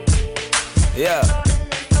Yeah.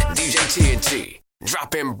 DJ TNT,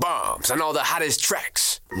 dropping bombs on all the hottest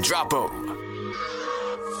tracks. Drop them.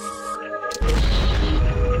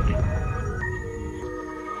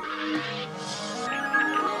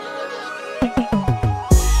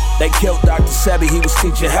 They killed Dr. Sebi, he was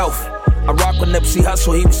teaching health. I rock with Nipsey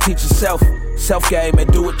Hussle, he was teaching self. Self-game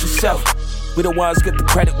and do it yourself. We the ones get the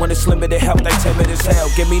credit when it's limited help. They timid as hell.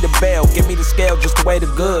 Give me the bail, give me the scale, just to weigh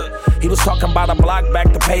the good. He was talking about a block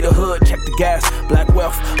back to pay the hood. Check the gas, black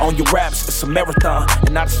wealth on your raps. It's a marathon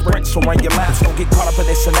and not a sprint, so run your laps. Don't get caught up in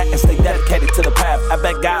this and that and stay dedicated to the path. I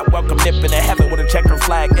bet God welcome nipping in heaven with a checker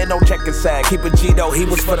flag and no checking sag. Keep it G though, he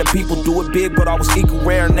was for the people. Do it big, but always equal,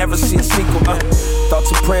 rare, never see a sequel.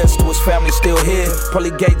 Thoughts and prayers to his family still here.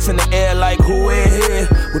 Pearly gates in the air like who in here?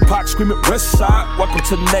 With Pac screaming west side. Welcome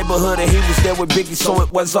to the neighborhood and he was there with Biggie, so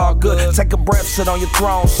it was all good. Take a breath, sit on your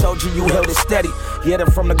throne, soldier, you held it steady. Yeah, they're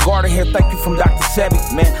from the garden here, thank you from Dr.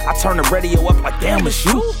 Sebi. Man, I turn the radio up like damn, it's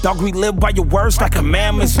you. Dog, we live by your words like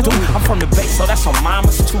commandments do. I'm from the Bay, so that's on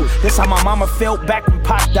mamas too. This how my mama felt back when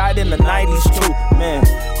Pac died in the 90s too. Man,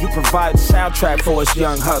 you provide the soundtrack for us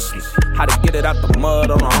young hustlers. How to get it out the mud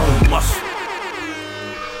on our own muscle.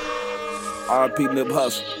 R.I.P. Nip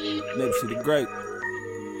Hussle, Nipsey the Great.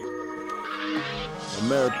 The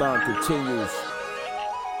marathon continues.